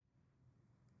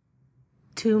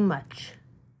too much.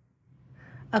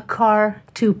 A car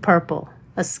too purple,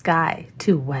 a sky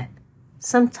too wet.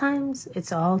 Sometimes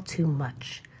it's all too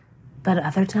much. But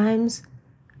other times,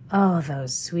 oh,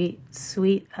 those sweet,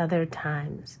 sweet other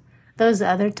times. Those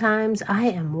other times I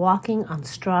am walking on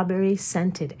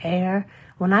strawberry-scented air.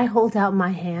 When I hold out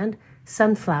my hand,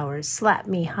 sunflowers slap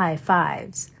me high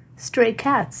fives. Stray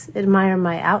cats admire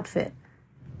my outfit.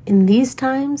 In these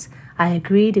times, I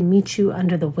agree to meet you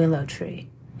under the willow tree,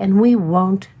 and we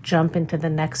won't jump into the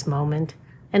next moment,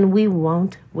 and we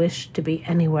won't wish to be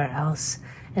anywhere else,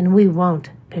 and we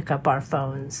won't pick up our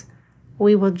phones.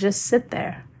 We will just sit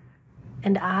there,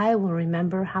 and I will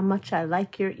remember how much I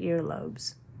like your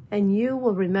earlobes, and you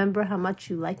will remember how much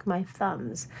you like my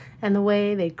thumbs and the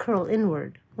way they curl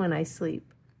inward when I sleep.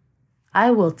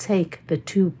 I will take the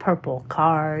 2 purple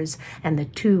cars and the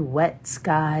 2 wet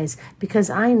skies because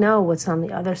I know what's on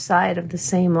the other side of the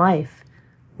same life.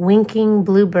 Winking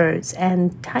bluebirds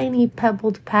and tiny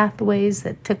pebbled pathways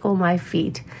that tickle my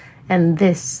feet, and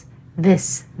this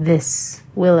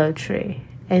willow tree,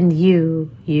 and you,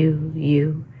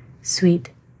 sweet,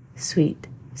 sweet,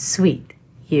 sweet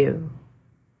you.